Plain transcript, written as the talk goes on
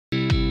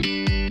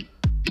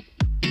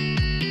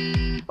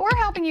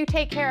helping you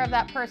take care of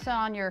that person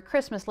on your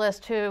Christmas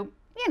list who,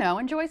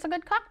 enjoys a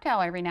good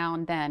cocktail every now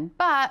and then.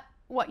 But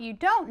what you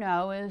don't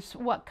know is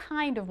what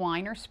kind of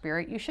wine or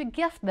spirit you should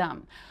gift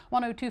them.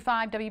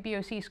 1025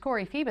 WBOC's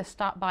Corey Phoebus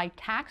stopped by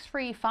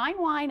Tax-Free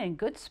Fine Wine and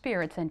Good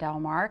Spirits in Del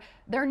Mar,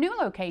 their new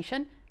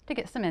location, to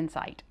get some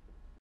insight.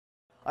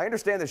 I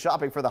understand that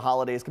shopping for the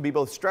holidays can be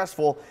both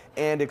stressful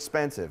and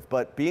expensive,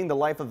 but being the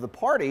life of the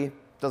party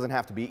doesn't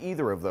have to be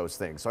either of those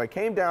things. So I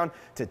came down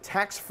to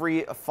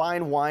Tax-Free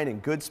Fine Wine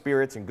and Good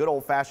Spirits in good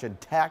old-fashioned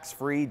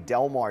tax-free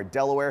Del Mar,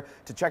 Delaware,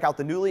 to check out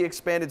the newly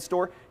expanded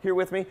store. Here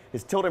with me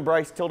is Tilden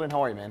Bryce. Tilden,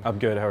 how are you, man? I'm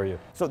good. How are you?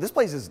 So this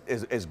place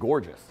is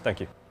gorgeous.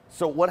 Thank you.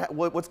 So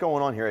what's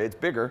going on here? It's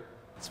bigger.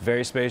 It's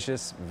very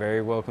spacious,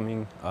 very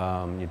welcoming.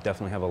 You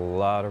definitely have a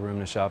lot of room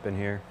to shop in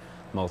here.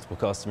 Multiple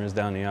customers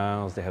down the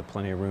aisles. They have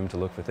plenty of room to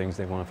look for things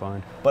they want to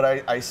find.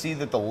 But I see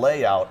that the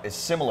layout is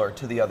similar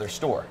to the other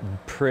store.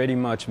 Pretty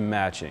much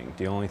matching.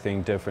 The only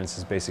thing difference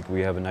is basically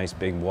we have a nice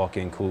big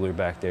walk-in cooler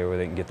back there where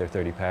they can get their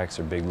 30 packs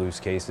or big loose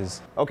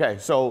cases. Okay,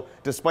 so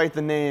despite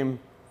the name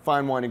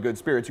Fine Wine and Good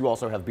Spirits, you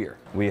also have beer.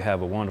 We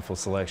have a wonderful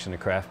selection of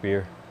craft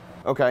beer.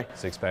 Okay.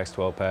 6 packs,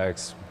 12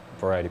 packs.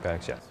 Variety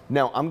packs, yes.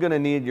 Now, I'm going to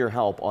need your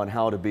help on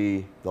how to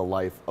be the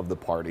life of the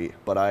party,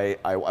 but I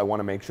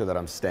want to make sure that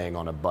I'm staying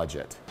on a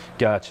budget.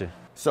 Gotcha.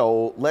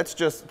 So let's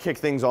just kick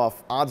things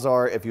off. Odds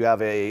are if you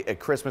have a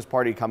Christmas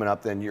party coming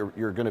up, then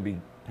you're going to be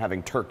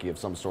having turkey of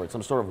some sort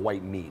of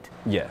white meat.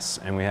 Yes,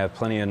 and we have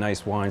plenty of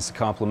nice wines to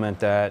complement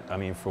that. I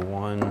mean, for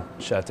one,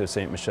 Chateau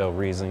Ste. Michelle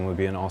Riesling would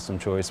be an awesome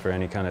choice for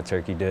any kind of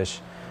turkey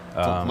dish. So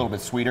a little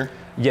bit sweeter?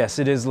 Yes,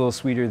 it is a little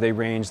sweeter. They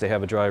range. They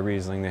have a dry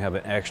Riesling. They have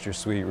an extra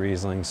sweet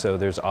Riesling. So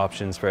there's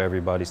options for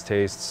everybody's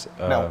tastes.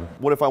 Now,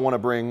 what if I want to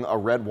bring a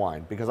red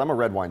wine? Because I'm a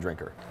red wine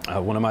drinker.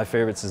 One of my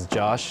favorites is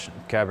Josh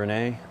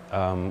Cabernet.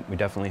 We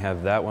definitely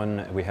have that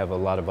one. We have a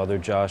lot of other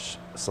Josh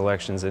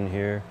selections in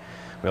here.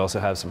 We also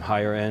have some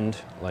higher end,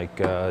 like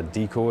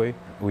Decoy.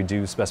 We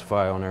do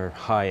specify on our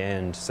high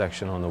end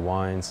section on the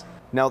wines.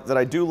 Now that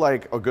I do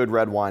like a good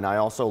red wine, I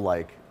also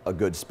like a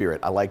good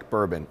spirit. I like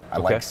bourbon. I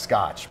like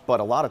scotch.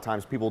 But a lot of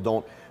times people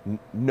don't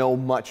know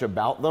much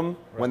about them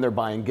when they're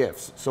buying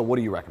gifts. So what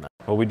do you recommend?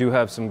 Well, we do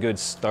have some good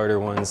starter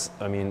ones.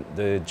 I mean,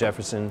 the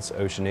Jefferson's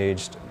Ocean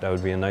Aged, that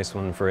would be a nice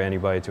one for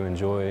anybody to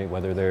enjoy,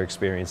 whether they're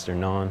experienced or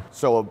non.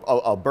 So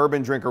a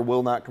bourbon drinker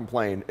will not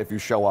complain if you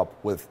show up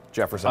with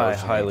Jefferson Ocean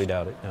Aged? I highly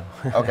doubt it,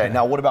 no. Okay,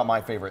 now what about my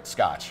favorite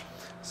scotch?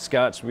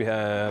 Scotch, we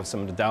have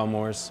some of the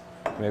Dalmores.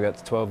 We got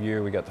the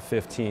 12-year, we got the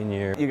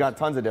 15-year. You got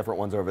tons of different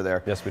ones over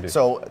there. Yes, we do.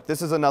 So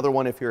this is another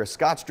one. If you're a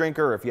Scotch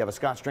drinker, or if you have a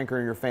Scotch drinker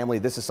in your family,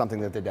 this is something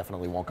that they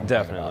definitely won't complain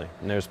about. Definitely.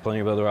 And there's plenty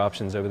of other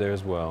options over there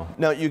as well.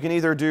 Now, you can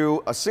either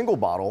do a single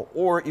bottle,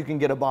 or you can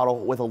get a bottle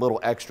with a little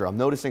extra. I'm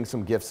noticing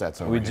some gift sets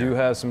over here. We do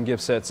have some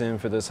gift sets in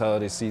for this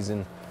holiday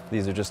season.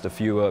 These are just a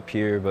few up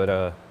here,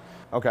 but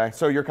okay,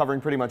 so you're covering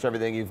pretty much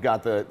everything. You've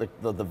got the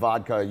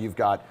vodka, you've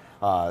got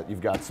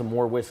some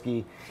more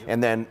whiskey,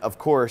 and then of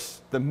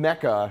course the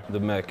Mecca. The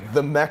Mecca.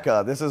 The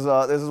Mecca. This is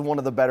one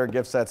of the better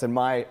gift sets in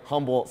my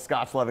humble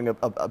Scotch-loving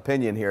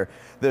opinion here.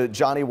 The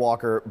Johnnie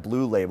Walker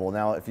Blue Label.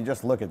 Now, if you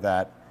just look at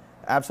that,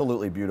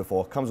 absolutely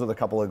beautiful. Comes with a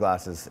couple of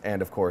glasses,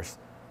 and of course,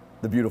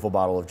 the beautiful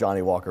bottle of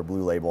Johnnie Walker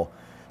Blue Label.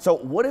 So,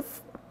 what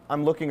if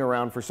I'm looking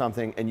around for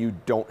something and you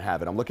don't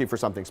have it? I'm looking for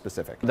something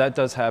specific. That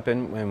does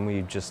happen when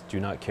we just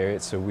do not carry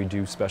it, so we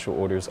do special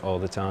orders all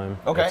the time.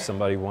 Okay. If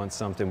somebody wants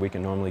something, we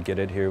can normally get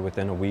it here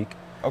within a week.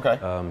 Okay.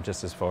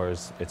 Just as far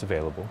as it's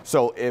available.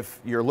 So if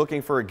you're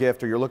looking for a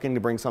gift or you're looking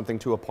to bring something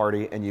to a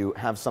party and you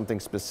have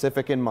something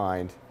specific in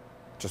mind,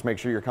 just make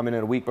sure you're coming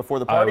in a week before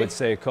the party. I would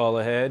say call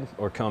ahead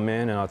or come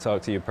in and I'll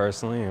talk to you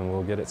personally and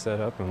we'll get it set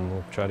up and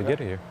we'll try to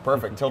get it here.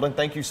 Perfect. Tilden,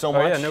 thank you so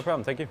much. Oh yeah, no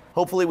problem. Thank you.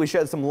 Hopefully we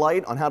shed some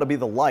light on how to be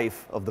the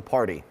life of the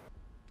party.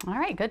 All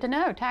right, good to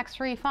know.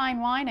 Tax-Free Fine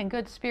Wine and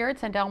Good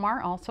Spirits in Del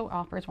Mar also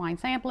offers wine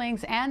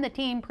samplings, and the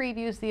team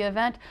previews the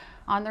event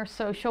on their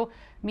social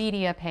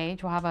media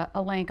page. We'll have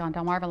a link on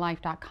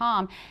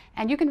delmarvalife.com,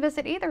 and you can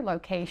visit either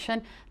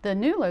location. The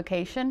new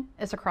location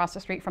is across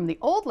the street from the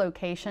old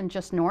location,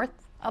 just north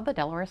of the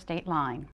Delaware state line.